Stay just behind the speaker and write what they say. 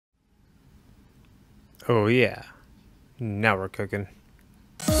Oh yeah, now we're cooking.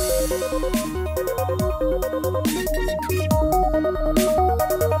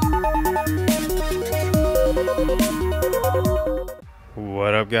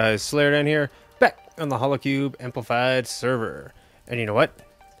 What up guys, Slayer down here, back on the HoloCube Amplified server. And you know what?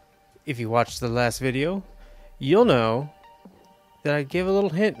 If you watched the last video, you'll know that I gave a little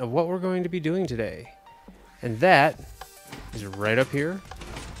hint of what we're going to be doing today. And that is right up here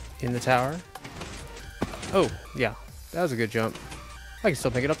in the tower. Oh, yeah, that was a good jump. I can still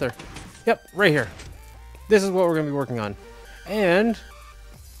pick it up there. Yep, right here. This is what we're going to be working on. And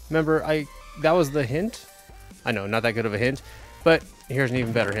remember, that was the hint. I know, not that good of a hint, but here's an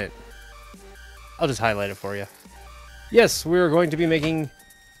even better hint. I'll just highlight it for you. Yes, we're going to be making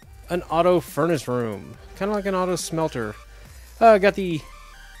an auto furnace room, kind of like an auto smelter. Got the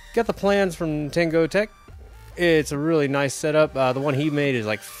plans from Tango Tech. It's a really nice setup. The one he made is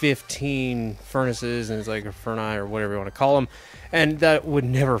like 15 furnaces, and it's like a furnace or whatever you want to call them, and that would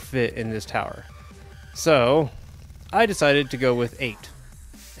never fit in this tower. So I decided to go with 8,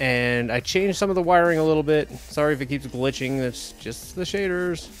 and I changed some of the wiring a little bit. Sorry if it keeps glitching. That's just the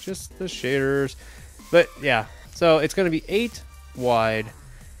shaders, But yeah, so it's going to be 8 wide,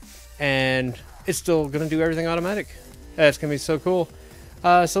 and it's still going to do everything automatic. That's going to be so cool.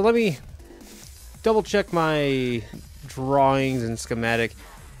 So let me double check my drawings and schematic,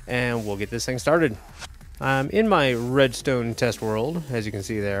 and we'll get this thing started. I'm in my redstone test world, as you can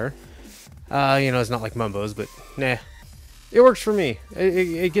see there. You know, it's not like Mumbo's, but nah, it works for me.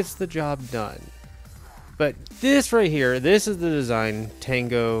 It gets the job done. But this right here, this is the design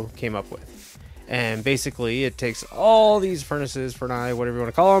Tango came up with. And basically, it takes all these furnaces, whatever you want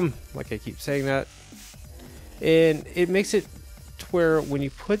to call them, like I keep saying that, and it makes it to where when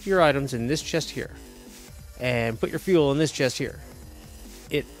you put your items in this chest here and put your fuel in this chest here,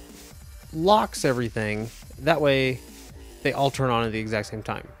 it locks everything. That way they all turn on at the exact same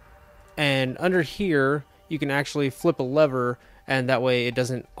time. And under here you can actually flip a lever, and that way it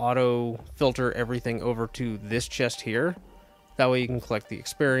doesn't auto filter everything over to this chest here. That way you can collect the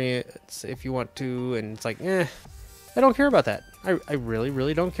experience if you want to, and it's like, I don't care about that. I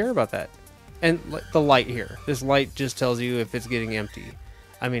really don't care about that. And the light here, this light just tells you if it's getting empty.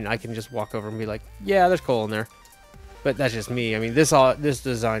 I mean, I can just walk over and be like, yeah, there's coal in there. But that's just me. I mean, this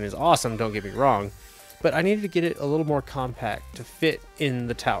design is awesome, don't get me wrong. But I needed to get it a little more compact to fit in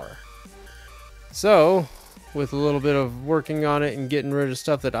the tower. So, with a little bit of working on it and getting rid of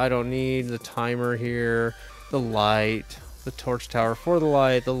stuff that I don't need, the timer here, the light, the torch tower for the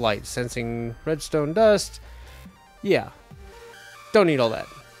light sensing redstone dust, yeah, don't need all that.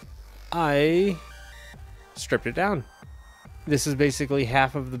 I stripped it down. This is basically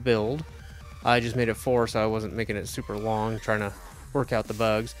half of the build. I just made it 4 so I wasn't making it super long, trying to work out the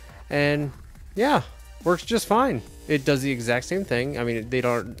bugs. And yeah, works just fine. It does the exact same thing. I mean, they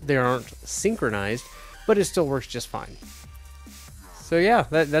aren't synchronized, but it still works just fine. So yeah,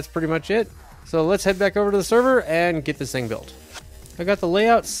 that's pretty much it. So let's head back over to the server and get this thing built. I got the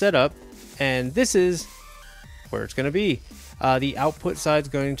layout set up, and this is where it's going to be. The output side's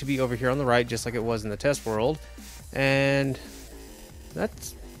going to be over here on the right, just like it was in the test world. And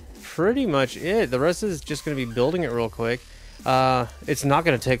that's pretty much it. The rest is just going to be building it real quick. It's not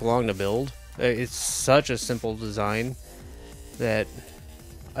going to take long to build. It's such a simple design that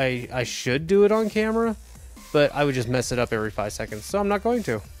I should do it on camera, but I would just mess it up every 5 seconds, so I'm not going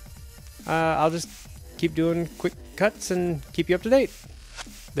to. I'll just keep doing quick cuts and keep you up to date.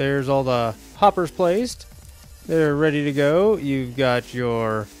 There's all the hoppers placed. They're ready to go. You've got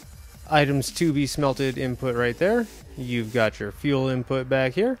your items to be smelted input right there. You've got your fuel input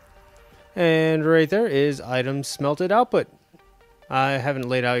back here. And right there is items smelted output. I haven't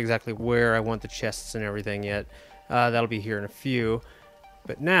laid out exactly where I want the chests and everything yet. That'll be here in a few.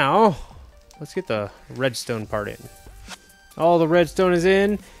 But now, let's get the redstone part in. All the redstone is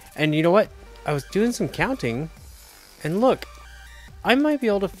in. And you know what? I was doing some counting. And look, I might be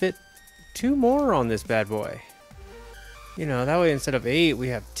able to fit 2 more on this bad boy. You know, that way instead of 8, we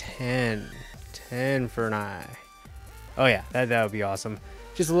have 10. 10 for an eye. Oh yeah, that would be awesome.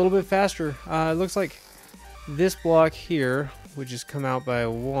 Just a little bit faster. It looks like this block here would just come out by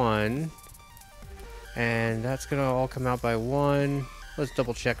 1. And that's going to all come out by 1. Let's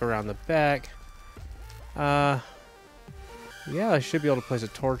double check around the back. Yeah, I should be able to place a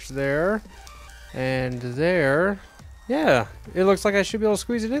torch there. And there. Yeah, it looks like I should be able to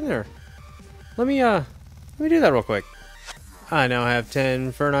squeeze it in there. Let me do that real quick. I now have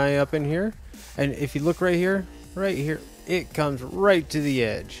 10 Ferni up in here, and if you look right here, it comes right to the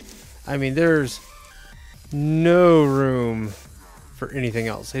edge. I mean, there's no room for anything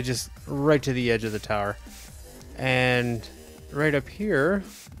else. It just right to the edge of the tower. And right up here,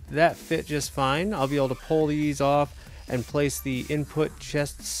 that fit just fine. I'll be able to pull these off and place the input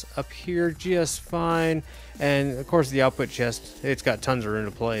chests up here just fine. And of course the output chest, it's got tons of room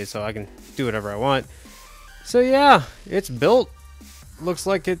to play, so I can do whatever I want. So yeah, it's built. Looks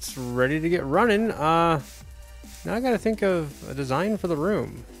like it's ready to get running. Now I gotta think of a design for the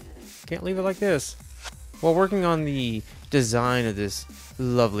room. Can't leave it like this. While working on the design of this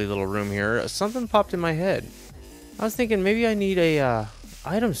lovely little room here, something popped in my head. I was thinking maybe I need a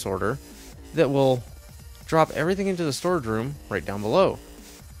item sorter that will drop everything into the storage room right down below.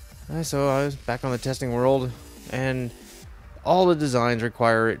 So I was back on the testing world, and all the designs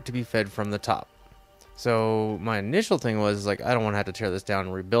require it to be fed from the top. So my initial thing was like, I don't want to have to tear this down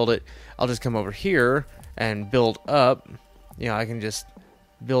and rebuild it. I'll just come over here and build up. You know, I can just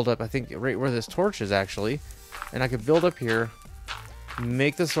build up, I think, right where this torch is actually. And I could build up here,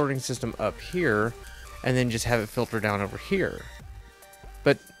 make the sorting system up here, and then just have it filter down over here.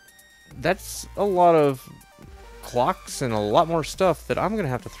 But that's a lot of clocks and a lot more stuff that I'm going to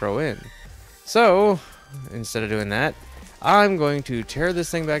have to throw in. So instead of doing that, I'm going to tear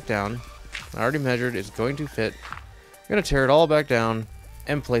this thing back down. I already measured, it's going to fit. I'm going to tear it all back down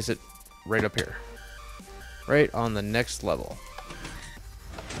and place it right up here. Right on the next level.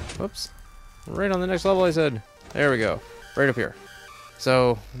 Whoops. Right on the next level, I said. There we go. Right up here.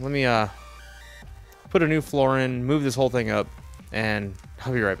 So let me put a new floor in, move this whole thing up, and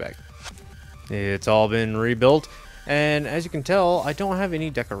I'll be right back. It's all been rebuilt, and as you can tell, I don't have any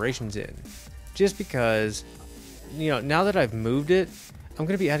decorations in. Just because, you know, now that I've moved it, I'm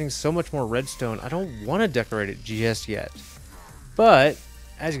going to be adding so much more redstone, I don't want to decorate it just yet. But,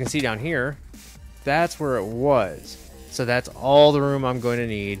 as you can see down here, that's where it was. So that's all the room I'm going to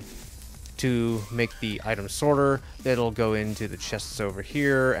need to make the item sorter that'll go into the chests over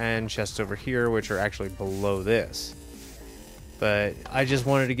here and chests over here, which are actually below this. But I just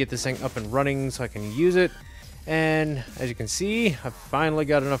wanted to get this thing up and running so I can use it. And as you can see, I've finally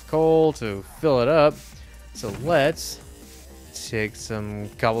got enough coal to fill it up. So let's take some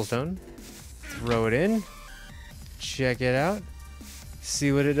cobblestone, throw it in, check it out,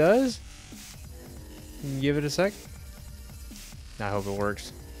 see what it does. Give it a sec. I hope it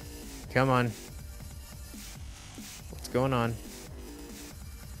works. Come on. What's going on?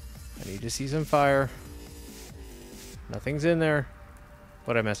 I need to see some fire. Nothing's in there.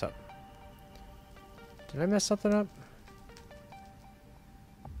 What'd I mess up? Did I mess something up?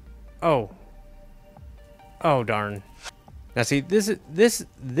 Oh. Oh, darn. Now see,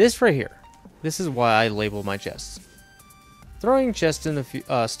 this right here. This is why I label my chests. Throwing chests in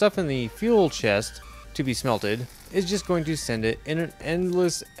the stuff in the fuel chest to be smelted is just going to send it in an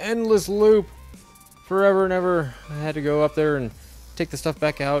endless loop forever and ever. I had to go up there and take the stuff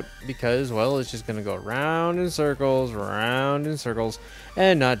back out because, well, it's just going to go round in circles,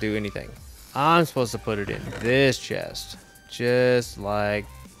 and not do anything. I'm supposed to put it in this chest, just like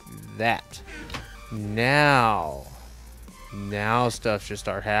that. Now stuff should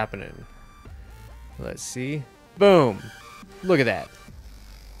start happening. Let's see. Boom. Look at that.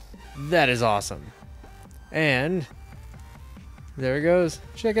 That is awesome. And there it goes.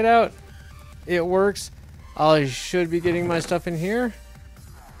 Check it out. It works. I should be getting my stuff in here.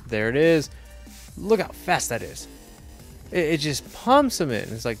 There it is. Look how fast that is. It just pumps them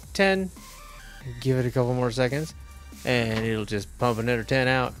in. It's like 10. Give it a couple more seconds, and it'll just pump another 10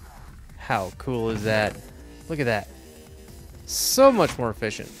 out. How cool is that? Look at that. So much more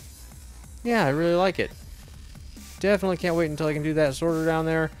efficient. Yeah, I really like it. Definitely can't wait until I can do that sorter down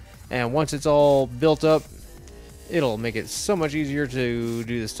there. And once it's all built up, it'll make it so much easier to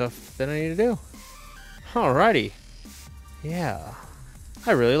do the stuff that I need to do. Alrighty. Yeah,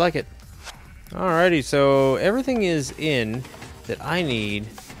 I really like it. Alrighty, so everything is in that I need.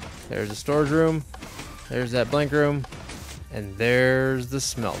 There's a storage room, there's that blank room, and there's the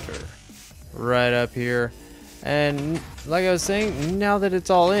smelter right up here. And like I was saying, now that it's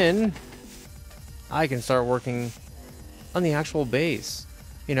all in, I can start working on the actual base.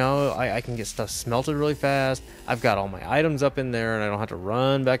 You know, I can get stuff smelted really fast. I've got all my items up in there, and I don't have to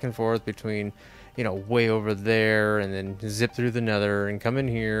run back and forth between, you know, way over there and then zip through the nether and come in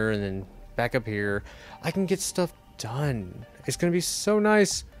here and then back up here. I can get stuff done. It's going to be so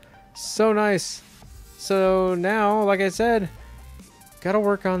nice. So nice. So now, like I said, gotta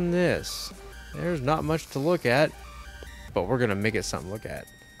work on this. There's not much to look at, but we're going to make it something to look at.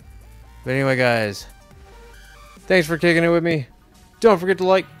 But anyway, guys, thanks for kicking it with me. Don't forget to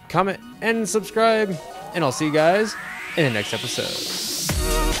like, comment, and subscribe. And I'll see you guys in the next episode.